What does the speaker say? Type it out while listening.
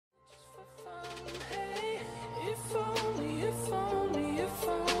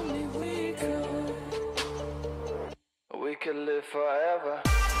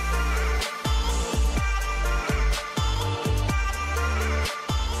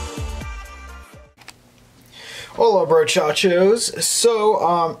Hola, brochachos.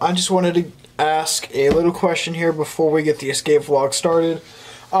 So, I just wanted to ask a little question here before we get the escape vlog started.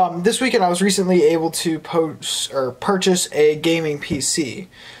 This weekend I was recently able to purchase a gaming PC.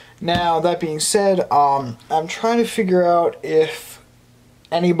 Now, that being said, I'm trying to figure out if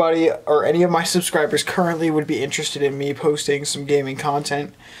anybody or any of my subscribers currently would be interested in me posting some gaming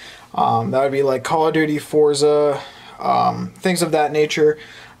content. That would be like Call of Duty, Forza, things of that nature.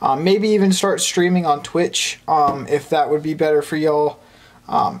 Maybe even start streaming on Twitch, if that would be better for y'all.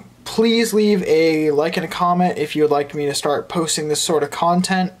 Please leave a like and a comment if you would like me to start posting this sort of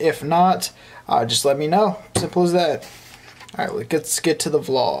content. If not, just let me know. Simple as that. Alright, let's get to the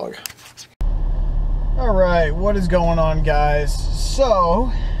vlog. Alright, what is going on, guys?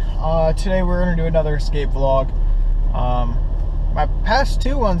 So, today we're going to do another escape vlog. My past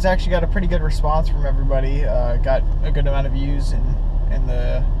two ones actually got a pretty good response from everybody. Got a good amount of views in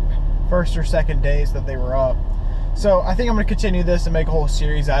the first or second days that they were up. So I think I'm going to continue this and make a whole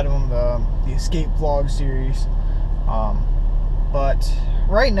series out of them, the escape vlog series. But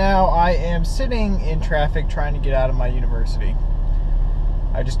right now I am sitting in traffic trying to get out of my university.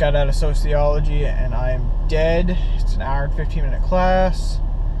 I just got out of sociology and I am dead. It's an hour and 15-minute class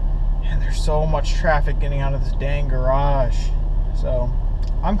and there's so much traffic getting out of this dang garage. So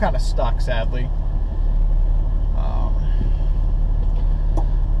I'm kind of stuck, sadly.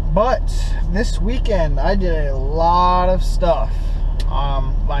 But this weekend I did a lot of stuff.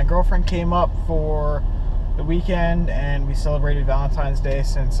 My girlfriend came up for the weekend and we celebrated Valentine's Day,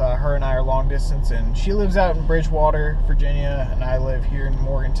 since her and I are long distance, and she lives out in Bridgewater, Virginia, and I live here in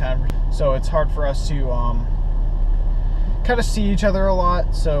Morgantown. So it's hard for us to kind of see each other a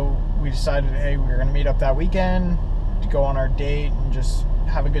lot. So we decided, hey, we were going to meet up that weekend to go on our date and just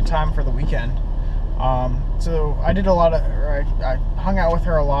have a good time for the weekend. So I did a lot of, I hung out with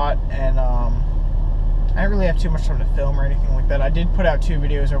her a lot, and I didn't really have too much time to film or anything like that. I did put out 2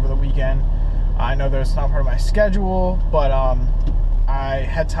 videos over the weekend. I know that it's not part of my schedule, but I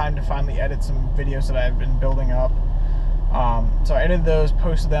had time to finally edit some videos that I've been building up. So I edited those,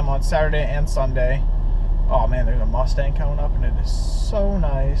 posted them on Saturday and Sunday. Oh man, there's a Mustang coming up and it is so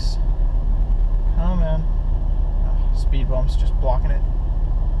nice. Oh man. Oh, speed bumps just blocking it.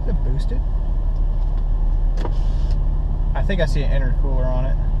 Is it boosted? I think I see an intercooler on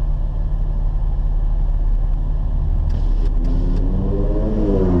it.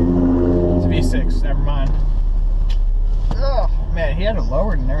 It's a V6, never mind. Oh man, he had it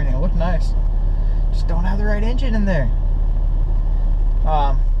lowered and everything. It looked nice. Just don't have the right engine in there.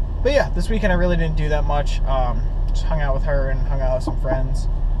 But yeah, this weekend I really didn't do that much. Just hung out with her and hung out with some friends.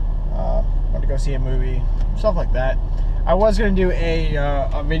 Went to go see a movie, stuff like that. I was gonna do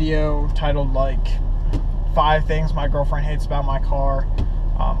a video titled like 5 things my girlfriend hates about my car.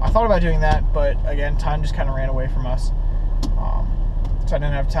 I thought about doing that, but again, time just kind of ran away from us. So I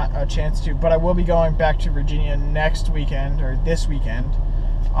didn't have a chance to. But I will be going back to Virginia next weekend, or this weekend,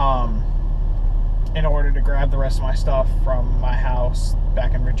 in order to grab the rest of my stuff from my house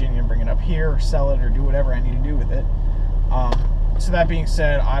back in Virginia and bring it up here, or sell it, or do whatever I need to do with it. So that being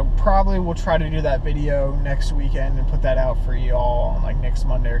said, I probably will try to do that video next weekend and put that out for you all on like next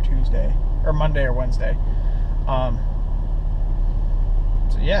Monday or Tuesday, or Monday or Wednesday.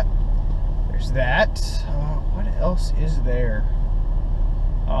 So yeah, there's that. What else is there?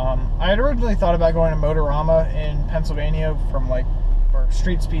 I had originally thought about going to Motorama in Pennsylvania, from like where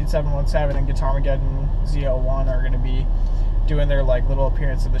Street Speed 717 and Guitarmageddon ZL1 are going to be doing their like little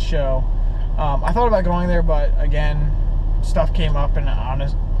appearance at the show. I thought about going there, but again, stuff came up and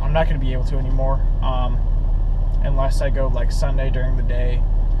I'm not going to be able to anymore, unless I go like Sunday during the day.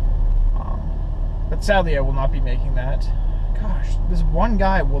 But sadly, I will not be making that. Gosh, this one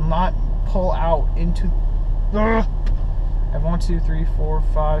guy will not pull out into... Ugh. I have 1, 2, 3, 4,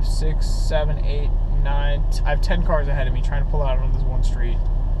 5, 6, 7, 8, 9... I have 10 cars ahead of me trying to pull out on this one street.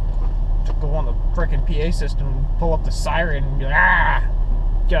 To go on the frickin' PA system, pull up the siren and be like, ah!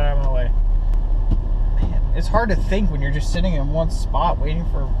 Get out of my way. Man, it's hard to think when you're just sitting in one spot waiting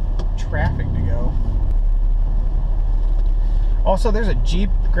for traffic to go. Also, there's a Jeep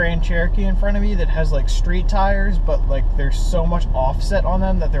Grand Cherokee in front of me that has like street tires, but like there's so much offset on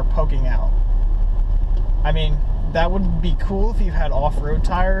them that they're poking out. I mean, that would be cool if you had off-road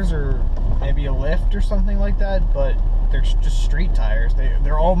tires or maybe a lift or something like that, but they're just street tires.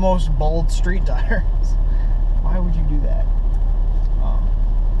 They're almost bold street tires. Why would you do that?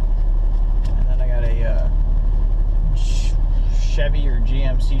 And then I got a Chevy or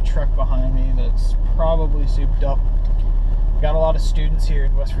GMC truck behind me that's probably souped up. Got a lot of students here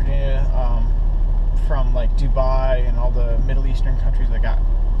in West Virginia, from like Dubai and all the Middle Eastern countries that got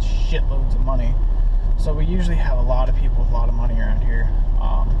shitloads of money. So we usually have a lot of people with a lot of money around here.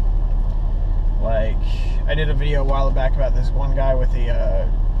 Like, I did a video a while back about this one guy with a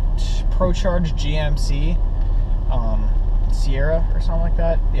ProCharge GMC Sierra or something like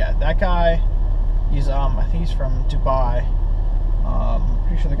that. Yeah, that guy, he's I think he's from Dubai.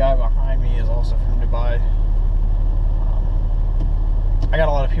 Pretty sure the guy behind me is also from Dubai. I got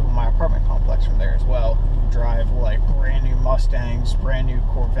a lot of people in my apartment complex from there as well who drive like brand new Mustangs, brand new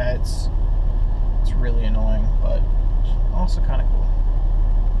Corvettes. It's really annoying, but also kind of cool.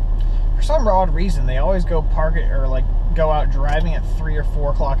 For some odd reason, they always go park it or like go out driving at 3 or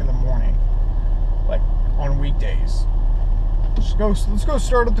 4 o'clock in the morning, like on weekdays. Let's go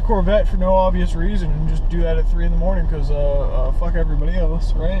start up the Corvette for no obvious reason and just do that at 3 in the morning because fuck everybody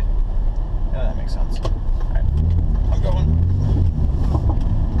else, right? Yeah, that makes sense. Alright, I'm going.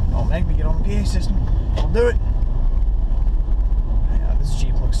 Don't make me get on the PA system. I'll do it. Yeah, this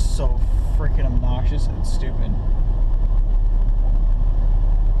Jeep looks so freaking obnoxious and stupid.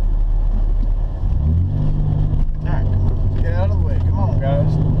 Alright, get out of the way. Come on,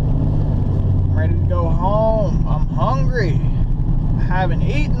 guys. I'm ready to go home. I'm hungry. I haven't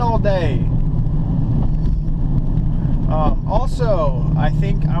eaten all day. Also, I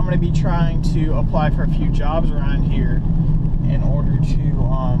think I'm going to be trying to apply for a few jobs around here in order to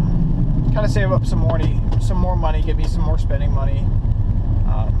kind of save up some more money, get me some more spending money.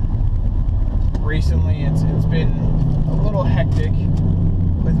 Recently, it's been a little hectic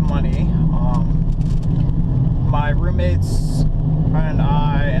with money. My roommates and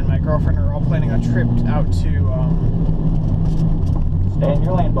I and my girlfriend are all planning a trip out to stay in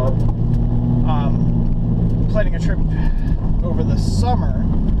your lane, bud. Planning a trip over the summer,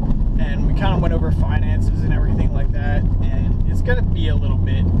 and we kind of went over finances and everything like that, and it's gonna be a little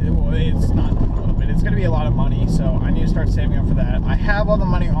bit, well, it's not a little bit, it's gonna be a lot of money, so I need to start saving up for that. I have all the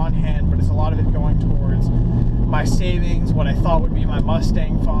money on hand, but it's a lot of it going towards my savings, what I thought would be my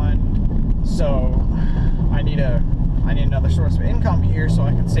Mustang fund, so I need another source of income here so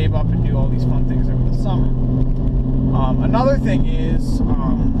I can save up and do all these fun things over the summer. Another thing is,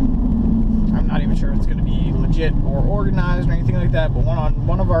 I'm not even sure if it's going to be legit or organized or anything like that, but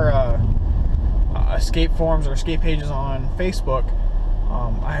one of our escape forums or escape pages on Facebook,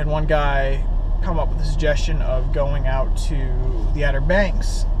 I had one guy come up with a suggestion of going out to the Outer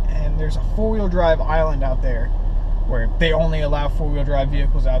Banks, and there's a four-wheel drive island out there where they only allow four-wheel drive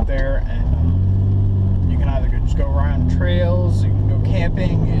vehicles out there, and you can either just go around trails, you can go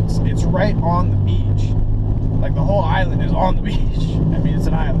camping. It's right on the beach. Like, the whole island is on the beach. I mean, it's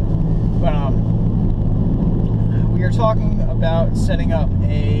an island. But we are talking about setting up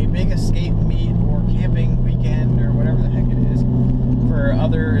a big escape meet or camping weekend or whatever the heck it is for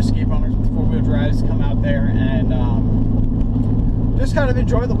other escape owners with four-wheel drives to come out there and just kind of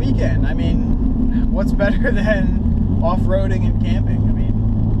enjoy the weekend. I mean, what's better than off-roading and camping? I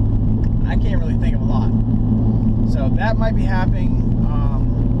mean, I can't really think of a lot. So that might be happening.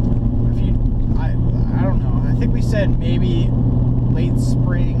 I don't know. I think we said maybe late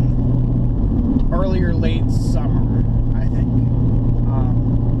spring, early or late summer, I think.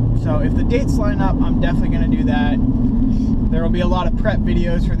 So if the dates line up, I'm definitely going to do that. There will be a lot of prep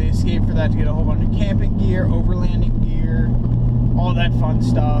videos for the escape for that to get a whole bunch of camping gear, overlanding gear, all that fun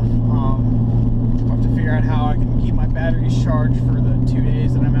stuff. I'll have to figure out how I can keep my batteries charged for the 2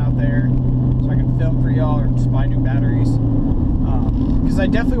 days that I'm out there so I can film for y'all or just buy new batteries. Because I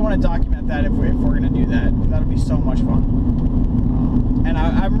definitely want to document that if we're going to do that. That'll be so much fun. And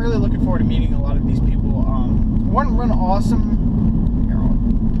I'm really looking forward to meeting a lot of these people. One awesome, here,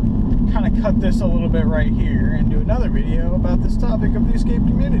 I'll kind of cut this a little bit right here and do another video about this topic of the escape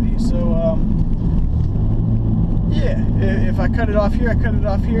community. So, yeah, if I cut it off here, I cut it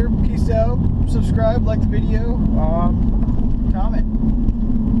off here. Peace out. Subscribe, like the video, comment.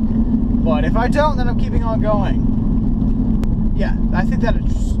 But if I don't, then I'm keeping on going. Yeah, I think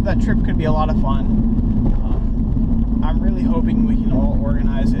that trip could be a lot of fun. I'm really hoping we can all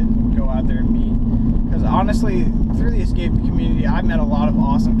organize it and go out there and meet. Because honestly, through the escape community, I met a lot of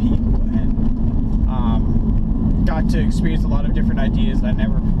awesome people and got to experience a lot of different ideas that I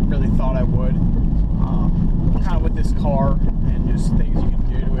never really thought I would. Kind of with this car and just things you can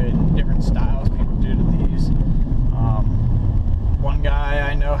do to it and different styles people do to these. One guy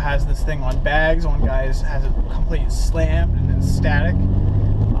I know has this thing on bags, one guy has it completely slammed and it's static.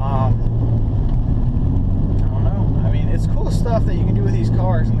 I don't know. I mean, it's cool stuff that you can do with these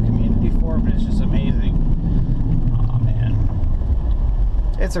cars in the community forum, but it's just amazing. Oh man.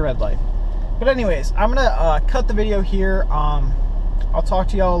 It's a red light. But anyways, I'm gonna cut the video here. I'll talk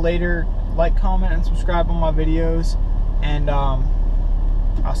to y'all later. Like, comment, and subscribe on my videos. And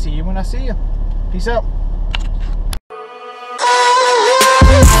I'll see you when I see you. Peace out.